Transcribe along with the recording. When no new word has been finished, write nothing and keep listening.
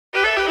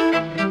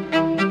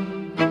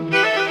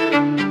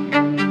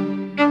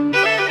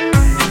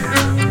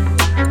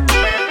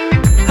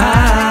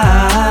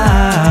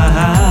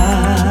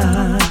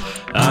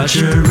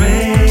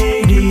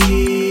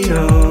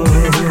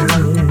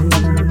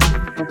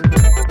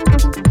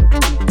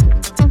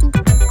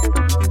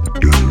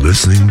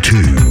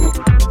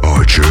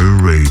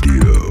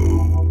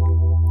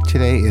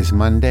is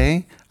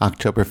Monday,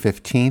 October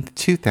 15th,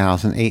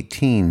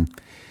 2018.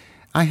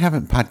 I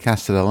haven't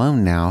podcasted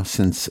alone now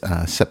since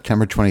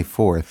September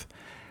 24th.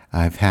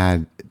 I've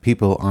had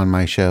people on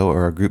my show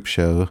or a group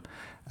shows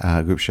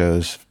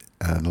the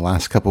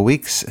last couple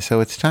weeks, so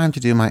it's time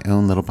to do my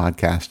own little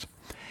podcast.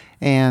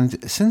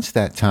 And since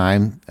that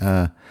time,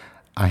 I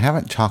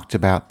haven't talked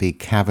about the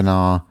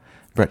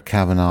Brett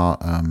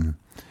Kavanaugh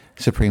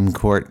Supreme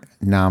Court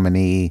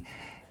nominee,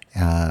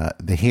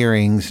 the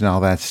hearings and all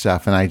that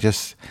stuff. And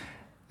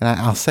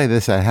I'll say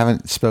this, I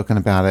haven't spoken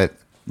about it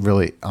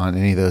really on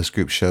any of those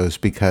group shows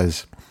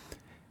because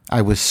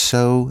I was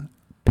so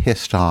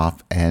pissed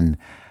off and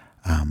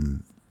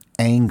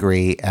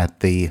angry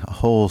at the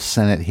whole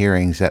Senate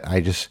hearings that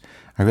I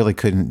really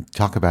couldn't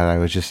talk about it. I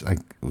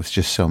was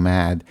just so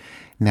mad.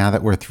 Now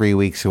that we're 3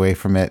 weeks away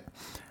from it,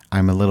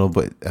 I'm a little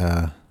bit,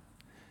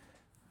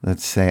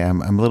 let's say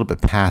I'm a little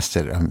bit past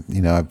it.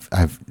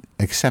 I've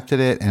accepted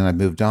it and I've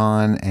moved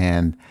on,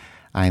 and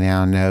I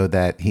now know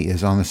that he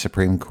is on the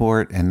Supreme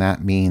Court, and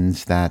that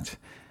means that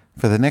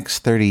for the next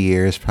 30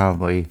 years,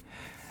 probably,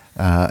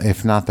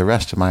 if not the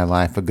rest of my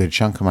life, a good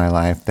chunk of my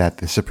life, that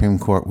the Supreme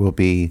Court will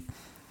be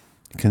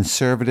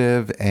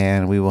conservative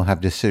and we will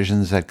have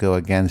decisions that go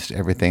against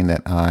everything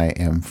that I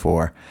am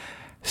for.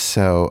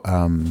 So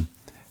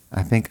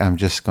I think I'm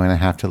just going to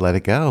have to let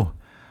it go.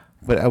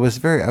 But I was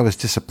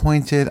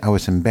disappointed. I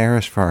was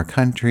embarrassed for our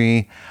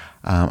country.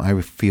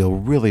 I feel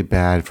really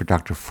bad for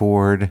Dr.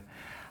 Ford.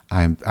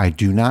 I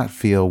do not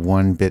feel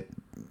one bit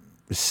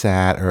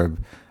sad or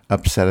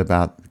upset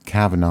about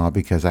Kavanaugh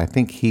because I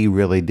think he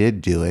really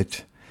did do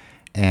it.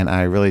 And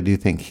I really do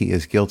think he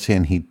is guilty,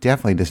 and he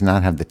definitely does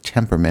not have the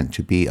temperament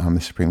to be on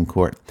the Supreme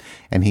Court.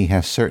 And he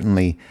has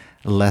certainly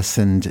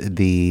lessened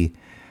the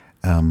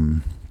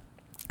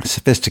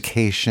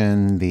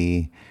sophistication,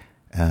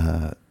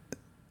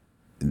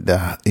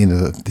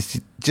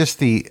 just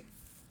the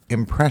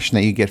impression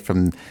that you get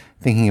from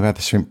thinking about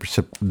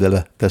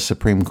the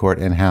Supreme Court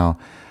and how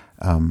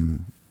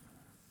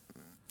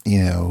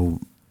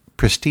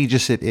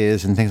prestigious it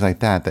is and things like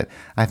that. That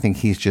I think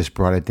he's just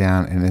brought it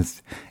down, and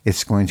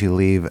it's going to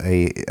leave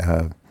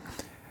a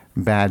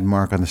bad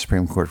mark on the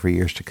Supreme Court for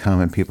years to come,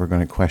 and people are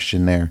going to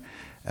question their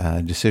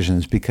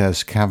decisions,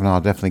 because Kavanaugh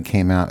definitely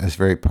came out as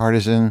very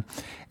partisan,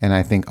 and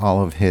I think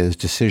all of his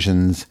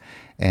decisions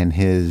and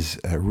his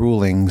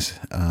rulings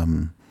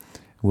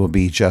will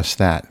be just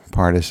that,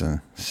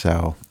 partisan.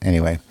 So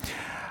anyway,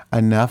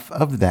 enough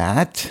of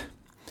that.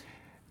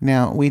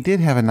 Now, we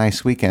did have a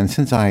nice weekend.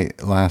 Since I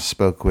last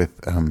spoke with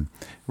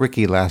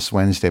Ricky last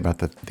Wednesday about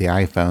the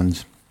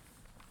iPhones,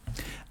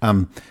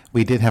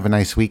 we did have a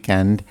nice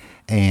weekend,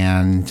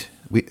 and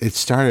it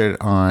started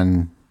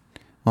on,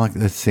 well,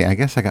 let's see, I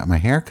guess I got my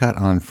hair cut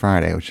on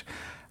Friday, which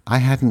I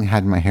hadn't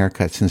had my hair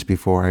cut since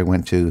before I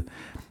went to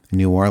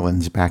New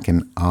Orleans back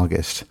in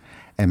August,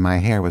 and my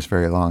hair was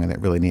very long and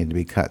it really needed to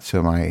be cut.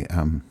 So my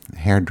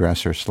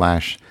hairdresser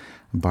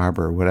 /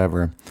 barber,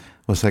 whatever,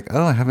 was like,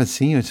 "Oh, I haven't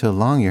seen you in so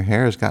long. Your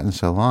hair has gotten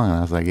so long." And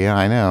I was like, "Yeah,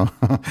 I know."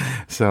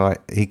 So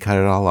he cut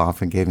it all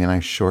off and gave me a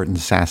nice short and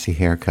sassy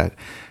haircut,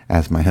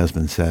 as my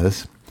husband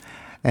says.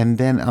 And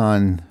then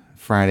on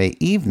Friday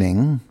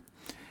evening,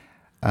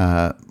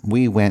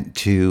 we went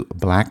to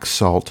Black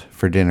Salt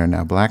for dinner.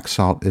 Now, Black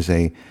Salt is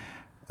a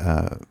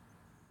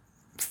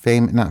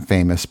not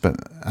famous, but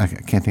I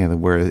can't think of the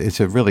word. It's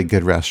a really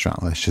good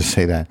restaurant, let's just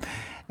say that.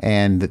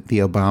 And the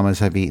Obamas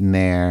have eaten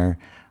there.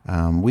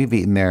 We've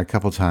eaten there a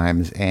couple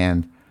times.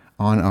 And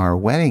on our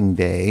wedding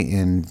day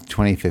in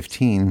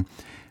 2015,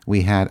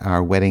 we had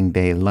our wedding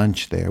day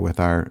lunch there with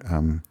our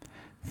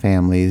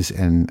families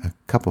and a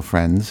couple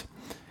friends.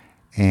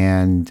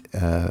 And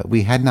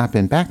we had not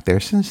been back there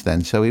since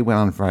then. So we went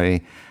on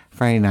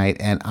Friday night,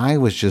 and I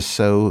was just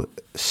so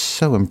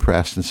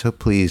impressed and so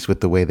pleased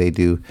with the way they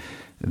do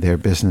their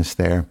business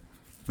there,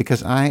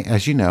 because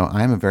as you know,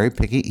 I'm a very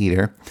picky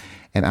eater,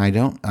 and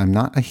I'm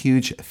not a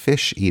huge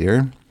fish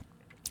eater,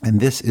 and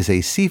this is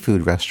a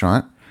seafood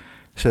restaurant,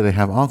 so they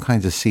have all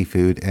kinds of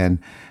seafood, and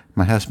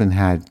my husband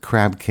had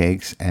crab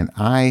cakes, and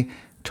I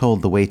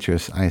told the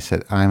waitress, I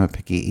said, "I'm a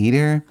picky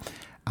eater.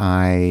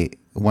 I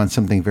want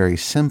something very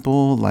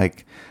simple,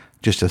 like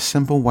just a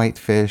simple white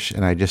fish,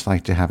 and I just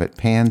like to have it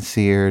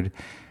pan-seared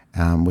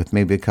with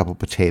maybe a couple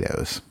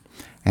potatoes."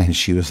 And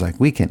she was like,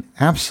 "We can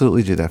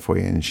absolutely do that for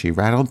you." And she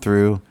rattled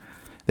through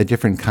the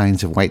different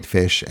kinds of white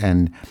fish.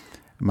 And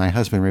my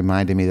husband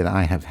reminded me that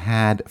I have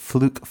had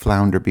fluke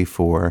flounder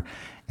before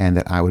and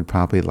that I would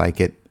probably like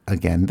it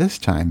again this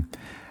time.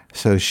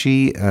 So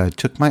she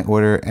took my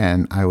order,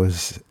 and I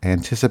was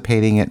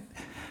anticipating it.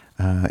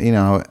 I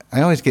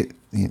always get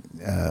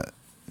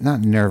not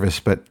nervous,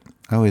 but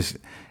I always,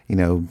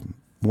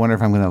 wonder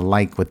if I'm going to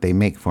like what they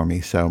make for me.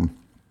 So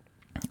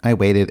I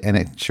waited,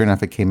 and sure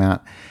enough, it came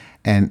out.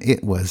 And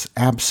it was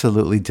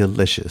absolutely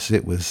delicious.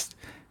 It was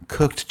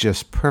cooked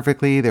just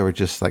perfectly. There were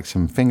just like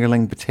some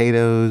fingerling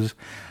potatoes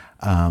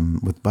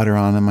with butter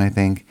on them, I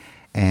think.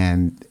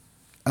 And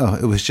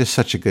it was just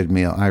such a good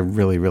meal. I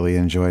really, really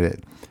enjoyed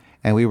it.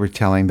 And we were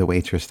telling the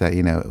waitress that,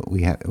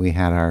 we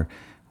had our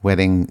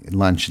wedding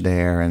lunch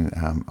there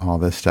and all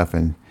this stuff.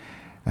 And,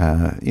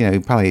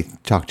 you probably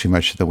talked too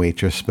much to the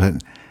waitress,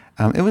 but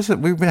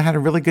we had a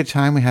really good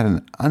time. We had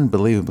an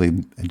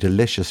unbelievably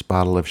delicious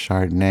bottle of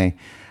Chardonnay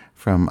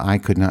from I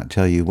could not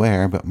tell you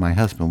where, but my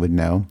husband would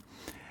know.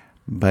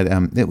 But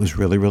it was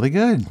really, really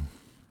good.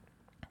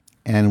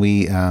 And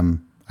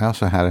I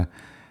also had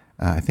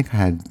I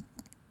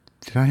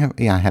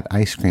had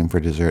ice cream for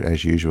dessert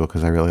as usual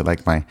because I really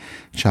like my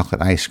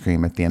chocolate ice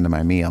cream at the end of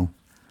my meal.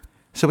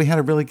 So we had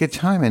a really good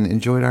time and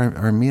enjoyed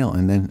our meal,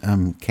 and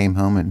then came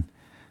home, and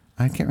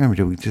I can't remember,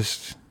 did we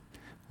just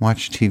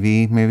watch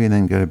TV maybe and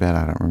then go to bed?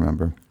 I don't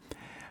remember.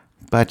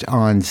 But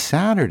on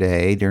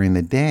Saturday during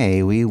the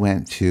day, we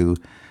went to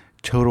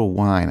Total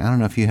Wine. I don't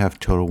know if you have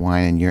Total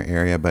Wine in your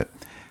area, but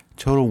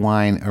Total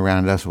Wine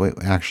around us,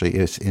 actually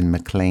it's in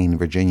McLean,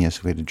 Virginia,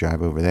 so we had to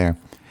drive over there.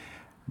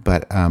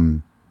 But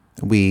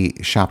we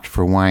shopped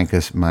for wine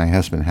because my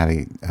husband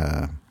had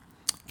a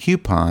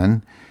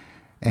coupon,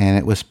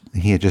 and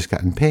he had just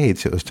gotten paid,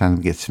 so it was time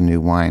to get some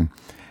new wine.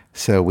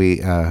 So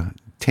we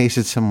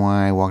tasted some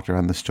wine, walked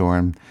around the store,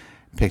 and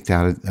picked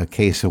out a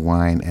case of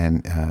wine,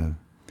 and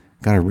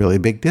got a really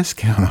big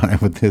discount on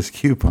it with this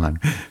coupon,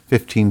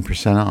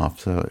 15% off.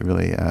 So it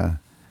really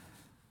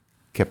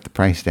kept the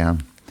price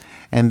down.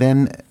 And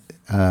then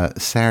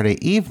Saturday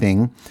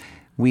evening,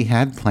 we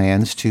had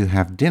plans to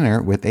have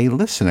dinner with a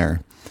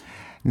listener.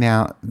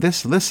 Now,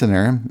 this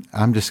listener,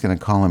 I'm just going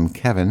to call him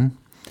Kevin,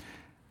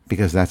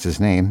 because that's his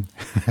name,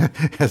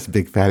 as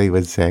Big Fatty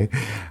would say.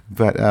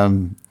 But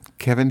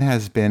Kevin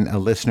has been a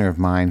listener of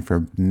mine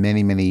for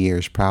many, many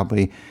years,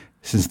 probably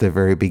since the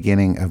very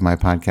beginning of my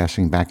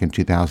podcasting back in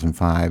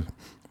 2005.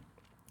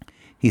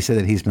 He said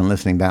that he's been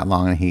listening that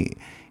long, and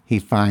he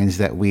finds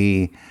that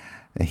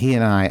he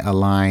and I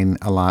align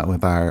a lot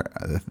with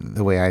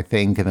the way I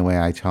think and the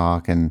way I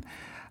talk and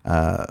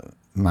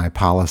my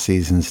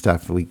policies and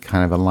stuff. We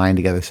kind of align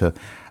together. So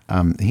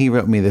he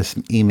wrote me this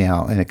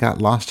email, and it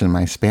got lost in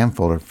my spam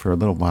folder for a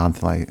little while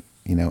until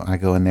I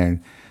go in there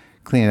and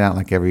clean it out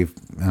like every,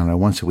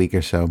 once a week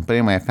or so. But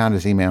anyway, I found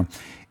his email,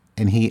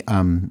 and he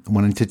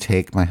wanted to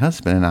take my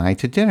husband and I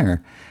to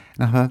dinner.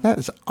 And I thought, that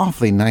is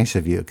awfully nice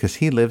of you, because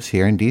he lives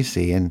here in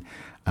D.C. and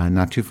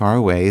not too far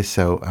away.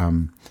 So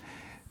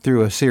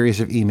through a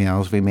series of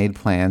emails, we made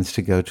plans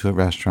to go to a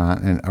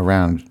restaurant and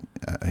around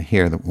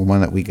here, the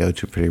one that we go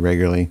to pretty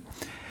regularly.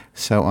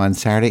 So on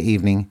Saturday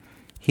evening,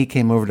 he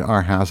came over to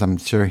our house. I'm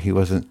sure he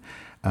wasn't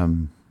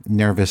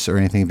nervous or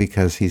anything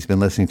because he's been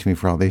listening to me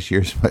for all these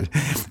years. But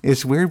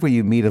it's weird when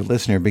you meet a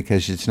listener,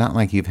 because it's not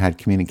like you've had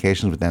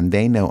communications with them.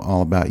 They know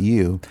all about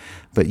you,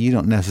 but you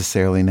don't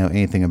necessarily know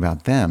anything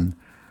about them.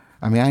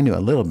 I mean, I knew a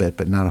little bit,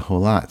 but not a whole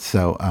lot.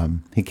 So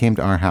he came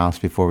to our house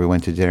before we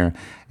went to dinner,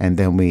 and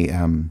then we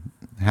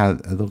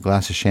had a little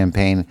glass of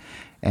champagne,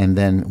 and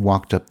then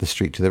walked up the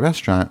street to the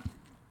restaurant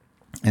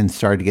and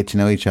started to get to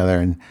know each other,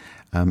 and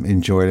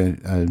enjoyed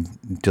a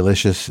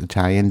delicious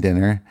Italian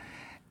dinner,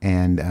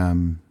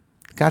 and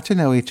got to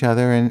know each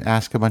other and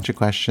ask a bunch of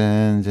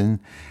questions. And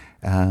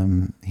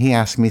he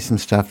asked me some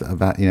stuff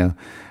about,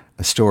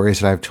 stories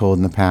that I've told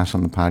in the past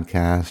on the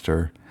podcast,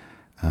 or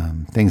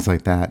things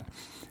like that.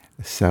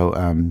 So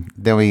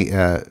then we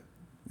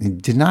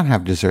did not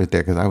have dessert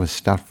there because I was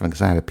stuffed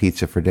because I had a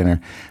pizza for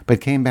dinner, but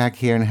came back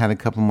here and had a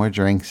couple more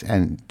drinks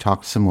and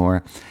talked some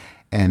more.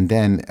 And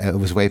then it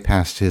was way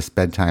past his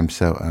bedtime,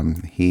 so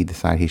he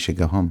decided he should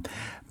go home.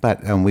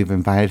 But we've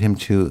invited him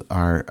to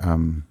our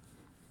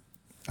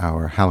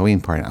Halloween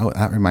party. Oh,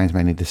 that reminds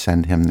me, I need to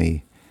send him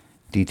the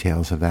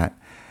details of that.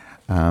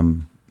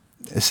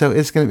 So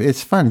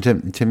it's fun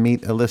to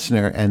meet a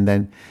listener, and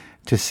then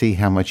to see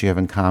how much you have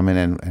in common,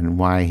 and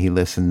why he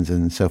listens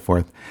and so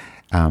forth.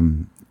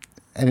 And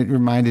it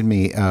reminded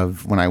me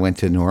of when I went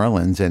to New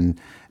Orleans and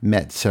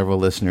met several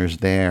listeners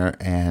there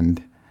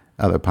and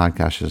other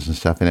podcasters and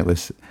stuff. And it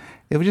was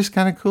just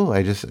kind of cool. I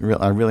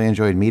really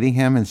enjoyed meeting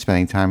him and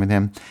spending time with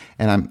him.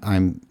 And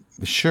I'm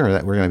sure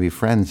that we're going to be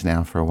friends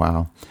now for a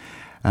while.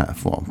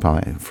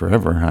 Probably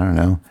forever. I don't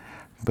know.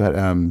 But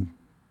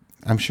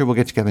I'm sure we'll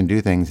get together and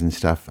do things and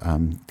stuff,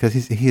 because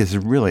he is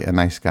really a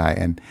nice guy.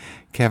 And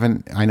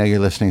Kevin, I know you're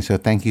listening, so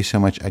thank you so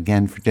much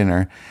again for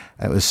dinner.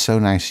 It was so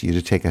nice of you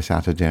to take us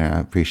out to dinner. I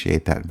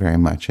appreciate that very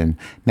much. And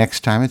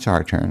next time it's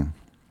our turn.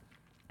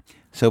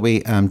 So we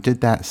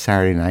did that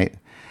Saturday night.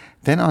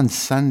 Then on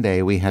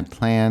Sunday, we had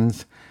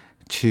plans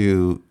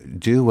to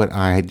do what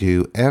I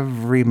do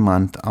every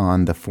month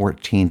on the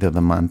 14th of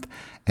the month,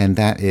 and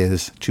that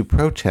is to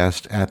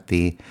protest at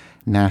the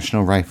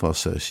National Rifle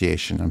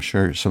Association. I'm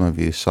sure some of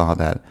you saw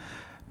that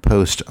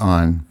post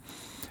on,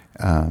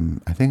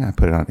 I think I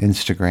put it on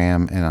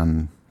Instagram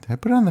and did I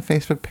put it on the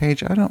Facebook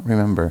page? I don't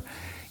remember.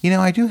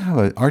 I do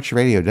have Archer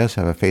Radio does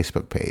have a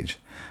Facebook page.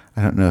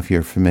 I don't know if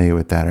you're familiar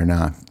with that or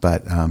not,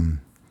 but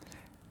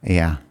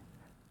yeah.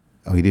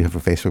 Oh, we do have a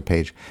Facebook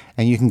page.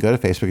 And you can go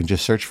to Facebook and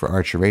just search for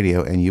Archer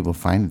Radio, and you will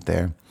find it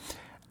there.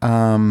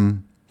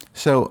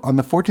 So on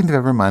the 14th of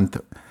every month,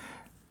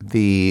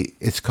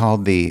 it's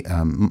called the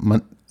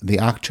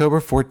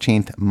October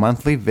 14th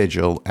monthly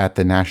vigil at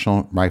the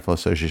National Rifle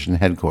Association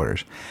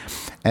headquarters.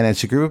 And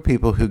it's a group of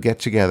people who get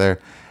together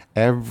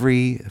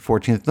every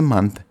 14th of the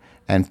month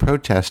and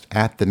protest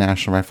at the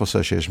National Rifle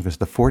Association, because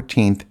the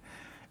 14th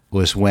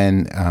was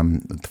when,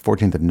 the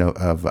 14th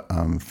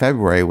of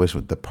February was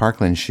with the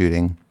Parkland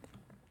shooting.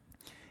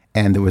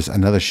 And there was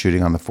another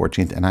shooting on the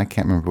 14th, and I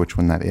can't remember which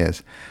one that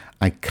is.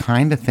 I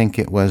kind of think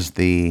it was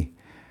the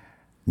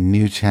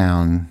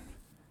Newtown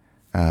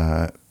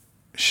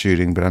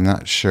shooting, but I'm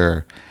not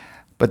sure.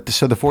 But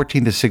so the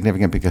 14th is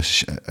significant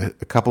because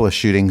a couple of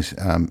shootings,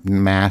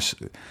 mass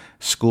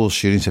school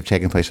shootings, have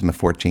taken place on the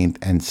 14th.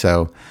 And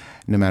so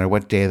no matter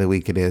what day of the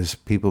week it is,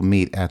 people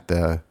meet at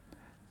the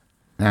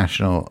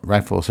National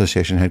Rifle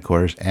Association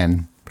headquarters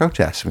and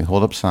protest. We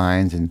hold up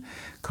signs, and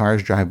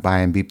cars drive by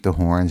and beep the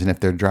horns. And if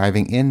they're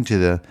driving into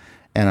the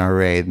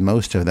NRA,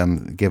 most of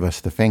them give us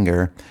the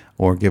finger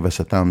or give us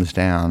a thumbs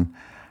down,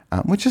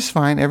 which is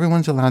fine.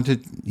 Everyone's allowed to,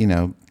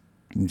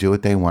 do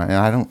what they want.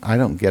 And I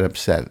don't get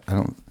upset.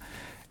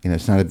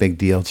 It's not a big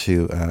deal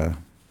to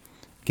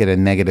get a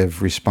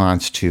negative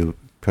response to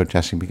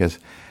protesting, because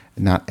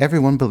not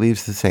everyone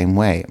believes the same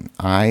way.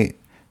 I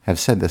have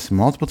said this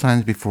multiple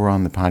times before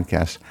on the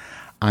podcast.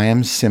 I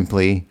am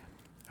simply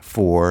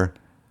for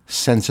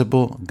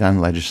sensible gun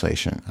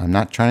legislation. I'm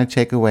not trying to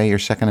take away your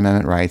Second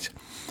Amendment rights.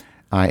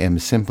 I am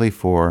simply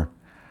for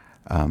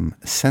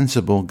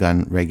sensible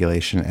gun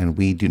regulation, and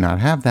we do not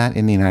have that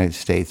in the United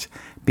States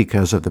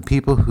because of the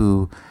people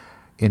who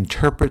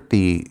interpret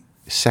the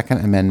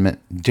Second Amendment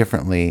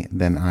differently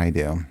than I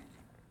do.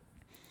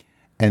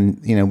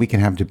 And, we can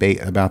have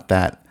debate about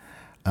that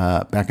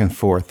back and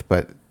forth,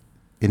 but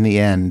in the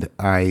end,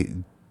 I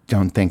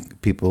don't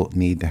think people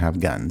need to have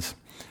guns,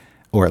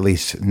 or at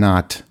least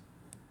not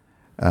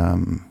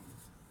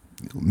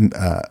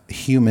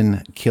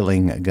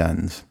human-killing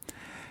guns.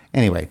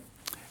 Anyway,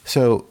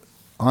 so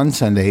on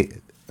Sunday,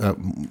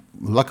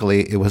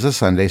 luckily it was a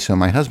Sunday, so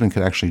my husband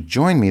could actually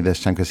join me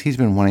this time, because he's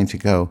been wanting to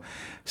go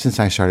since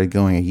I started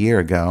going a year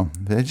ago,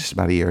 just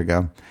about a year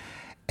ago.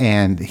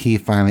 And he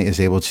finally is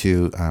able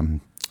to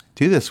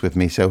do this with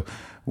me. So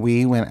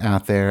we went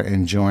out there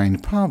and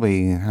joined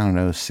probably,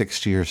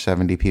 60 or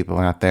 70 people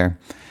out there,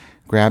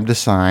 grabbed a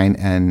sign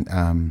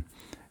and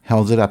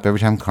held it up. Every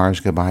time cars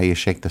go by, you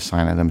shake the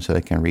sign at them so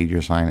they can read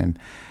your sign,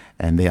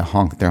 and they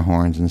honk their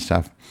horns and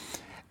stuff.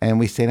 And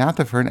we stayed out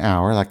there for an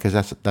hour,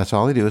 because that's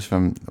all they do is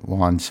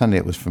on Sunday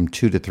it was from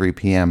 2 to 3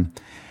 p.m.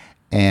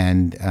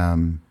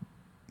 And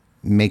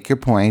make your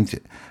point.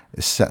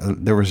 So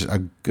there was a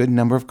good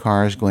number of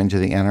cars going to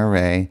the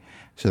NRA,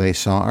 so they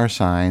saw our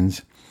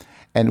signs.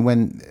 And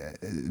when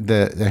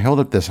they held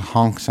up this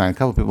honk sign, a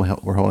couple of people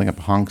were holding up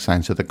a honk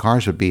sign, so the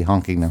cars would be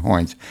honking their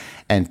horns.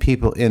 And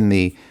people in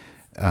the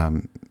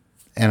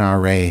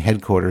NRA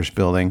headquarters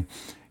building,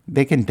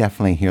 they can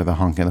definitely hear the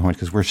honking of the horns,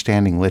 because we're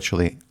standing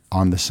literally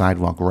on the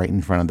sidewalk right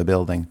in front of the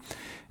building,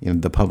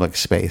 the public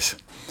space.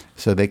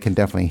 So they can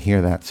definitely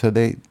hear that. So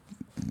they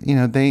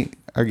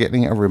are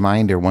getting a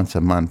reminder once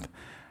a month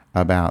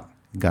about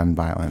gun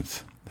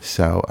violence.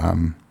 So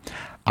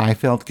I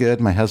felt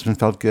good. My husband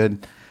felt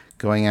good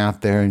going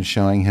out there and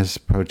showing his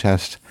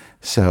protest.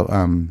 So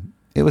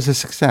it was a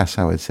success,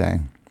 I would say.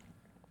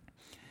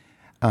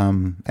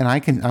 And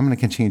I'm going to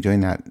continue doing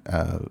that,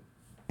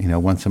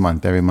 once a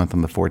month, every month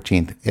on the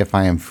 14th, if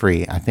I am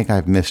free. I think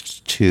I've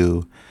missed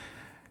two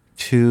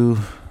since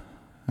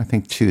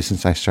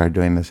I started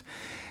doing this.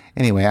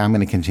 Anyway, I'm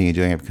going to continue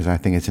doing it because I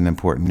think it's an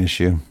important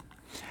issue.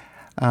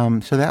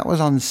 So that was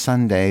on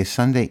Sunday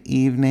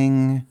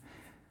evening.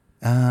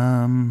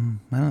 I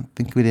don't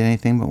think we did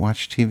anything but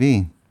watch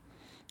TV.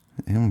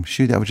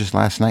 Shoot, that was just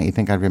last night. You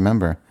think I'd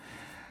remember.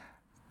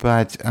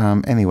 But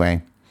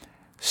anyway,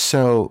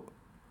 so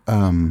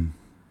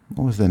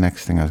what was the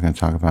next thing I was going to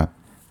talk about?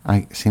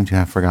 I seem to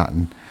have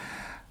forgotten.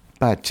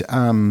 But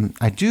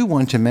I do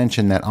want to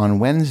mention that on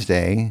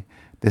Wednesday,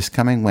 this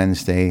coming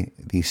Wednesday,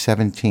 the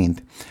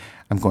 17th,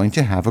 I'm going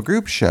to have a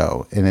group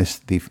show, and it's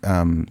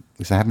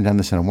because I haven't done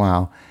this in a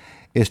while,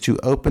 is to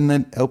open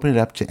it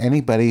up to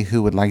anybody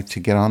who would like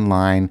to get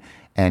online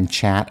and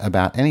chat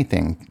about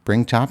anything.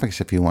 Bring topics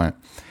if you want.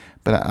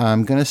 But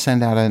I'm going to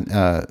send out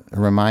a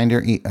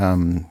reminder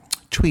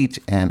tweet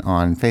and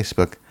on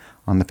Facebook,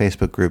 on the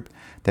Facebook group,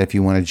 that if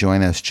you want to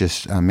join us,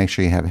 just make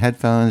sure you have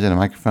headphones and a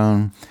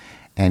microphone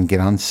and get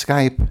on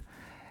Skype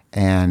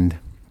and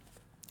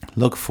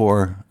look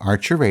for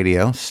Archer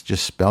Radio.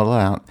 Just spell it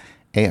out,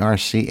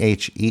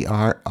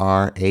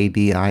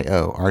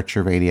 ARCHERRADIO,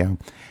 Archer Radio.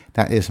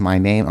 That is my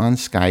name on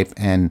Skype,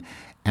 and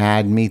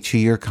add me to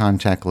your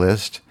contact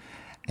list.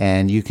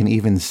 And you can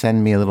even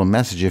send me a little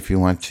message if you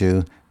want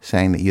to,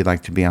 saying that you'd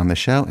like to be on the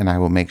show, and I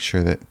will make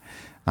sure that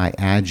I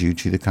add you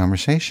to the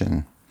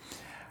conversation.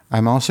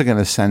 I'm also going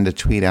to send a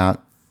tweet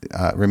out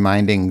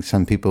reminding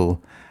some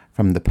people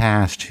from the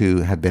past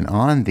who have been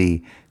on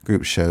the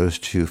group shows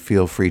to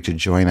feel free to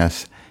join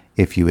us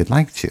if you would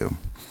like to.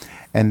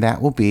 And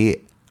that will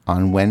be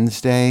on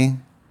Wednesday,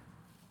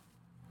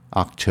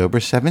 October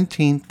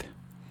 17th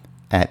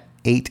at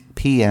 8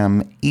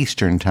 p.m.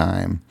 Eastern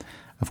Time.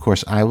 Of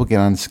course, I will get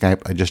on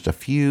Skype just a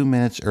few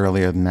minutes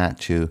earlier than that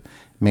to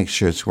make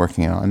sure it's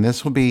working out. And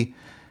this will be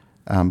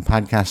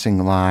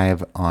podcasting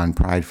live on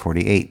Pride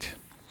 48.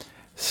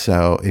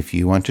 So if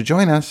you want to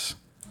join us,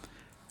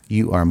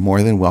 you are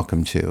more than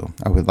welcome to.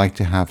 I would like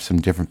to have some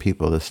different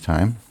people this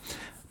time,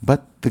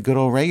 but the good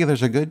old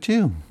regulars are good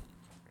too.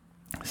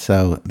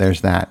 So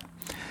there's that.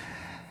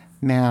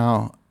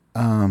 Now,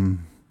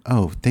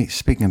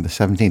 speaking of the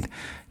 17th,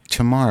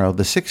 tomorrow,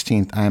 the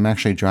 16th, I'm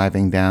actually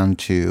driving down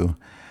to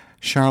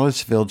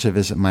Charlottesville to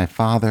visit my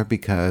father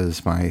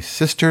because my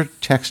sister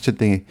texted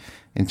the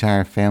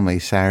entire family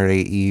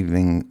Saturday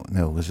evening.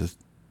 No, it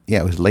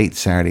was late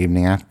Saturday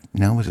evening.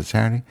 Was it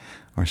Saturday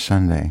or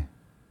Sunday?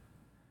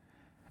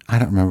 I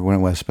don't remember when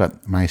it was,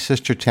 but my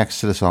sister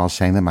texted us all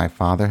saying that my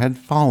father had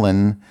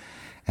fallen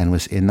and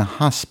was in the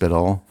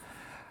hospital.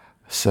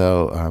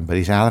 So, but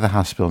he's out of the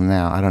hospital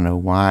now. I don't know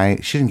why.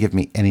 She didn't give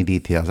me any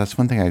details. That's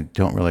one thing I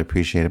don't really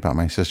appreciate about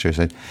my sister, is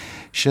that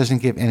she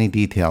doesn't give any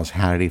details.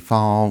 How did he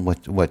fall?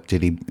 What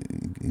did he,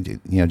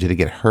 did he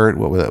get hurt?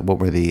 What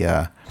were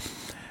the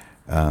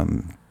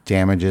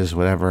damages?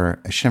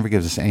 Whatever. She never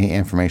gives us any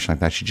information like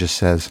that. She just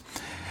says,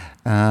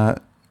 my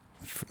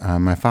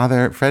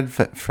father,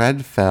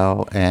 Fred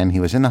fell, and he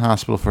was in the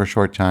hospital for a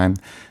short time,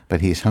 but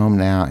he's home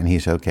now and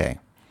he's okay.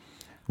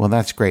 Well,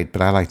 that's great,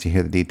 but I like to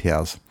hear the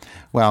details.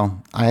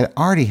 Well, I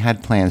already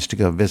had plans to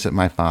go visit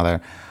my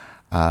father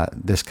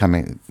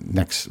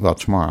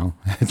tomorrow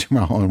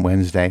on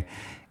Wednesday.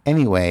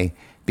 Anyway,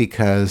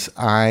 because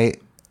I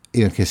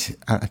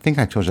think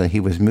I told you that he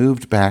was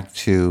moved back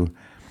to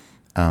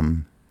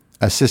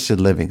assisted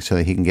living so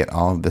that he can get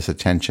all of this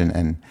attention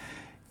and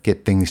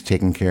get things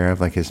taken care of,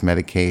 like his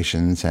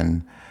medications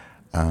and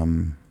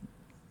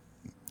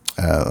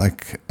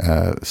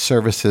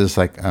services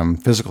like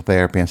physical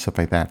therapy and stuff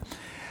like that.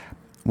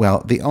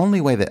 Well, the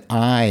only way that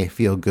I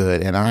feel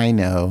good and I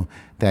know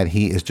that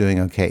he is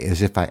doing okay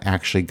is if I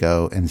actually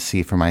go and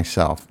see for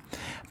myself.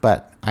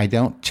 But I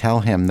don't tell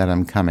him that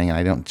I'm coming, and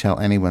I don't tell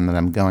anyone that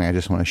I'm going. I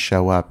just want to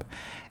show up.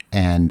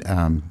 And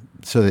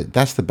so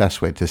that's the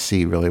best way to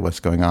see really what's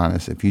going on,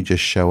 is if you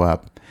just show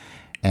up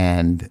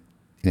and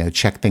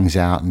check things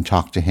out and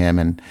talk to him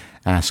and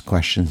ask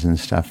questions and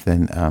stuff,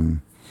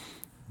 then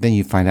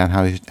you find out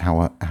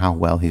how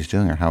well he's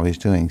doing or how he's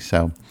doing.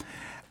 So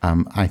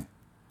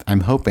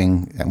I'm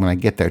hoping that when I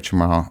get there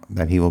tomorrow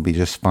that he will be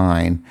just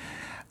fine.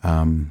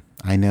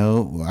 I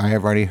know I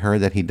have already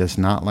heard that he does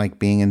not like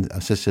being in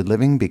assisted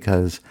living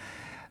because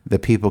the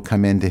people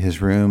come into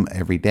his room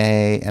every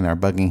day and are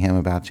bugging him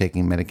about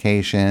taking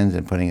medications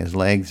and putting his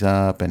legs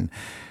up and,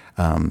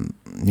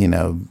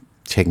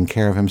 taking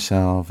care of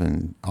himself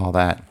and all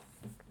that.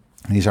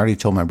 And he's already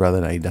told my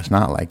brother that he does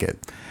not like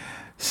it.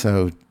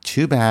 So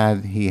too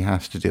bad he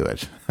has to do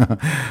it.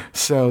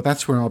 So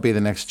that's where I'll be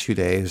the next 2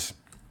 days.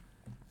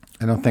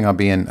 I don't think I'll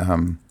be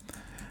in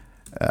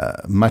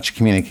much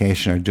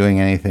communication or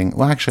doing anything.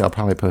 Well, actually, I'll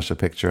probably post a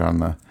picture on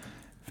the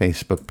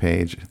Facebook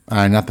page.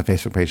 Not the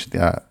Facebook page,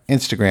 the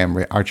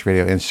Instagram, Archer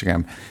Radio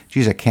Instagram.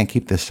 Geez, I can't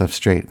keep this stuff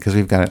straight because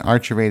we've got an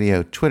Archer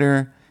Radio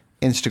Twitter,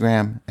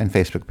 Instagram, and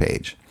Facebook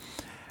page.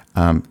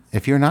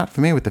 If you're not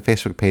familiar with the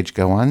Facebook page,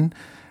 go on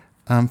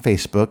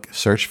Facebook,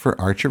 search for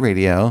Archer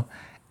Radio,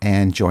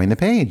 and join the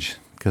page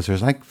because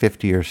there's like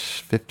 50 or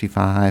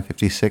 55,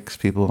 56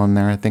 people on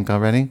there, I think,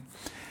 already.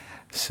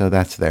 So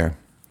that's there.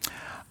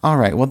 All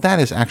right. Well, that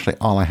is actually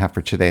all I have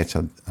for today. It's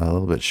a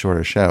little bit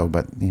shorter show,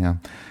 but,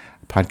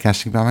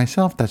 podcasting by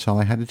myself, that's all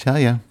I had to tell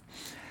you.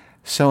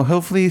 So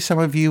hopefully some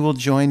of you will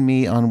join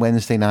me on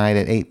Wednesday night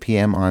at 8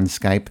 p.m. on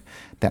Skype.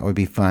 That would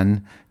be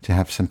fun to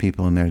have some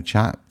people in there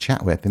to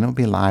chat with. And it'll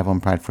be live on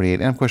Pride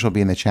 48. And, of course, we'll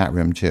be in the chat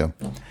room, too.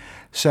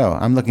 So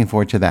I'm looking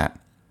forward to that.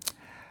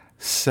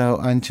 So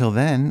until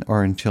then,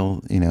 or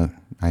until,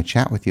 I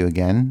chat with you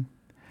again,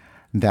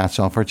 that's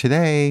all for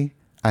today.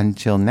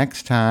 Until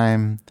next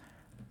time,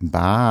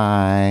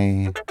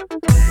 bye.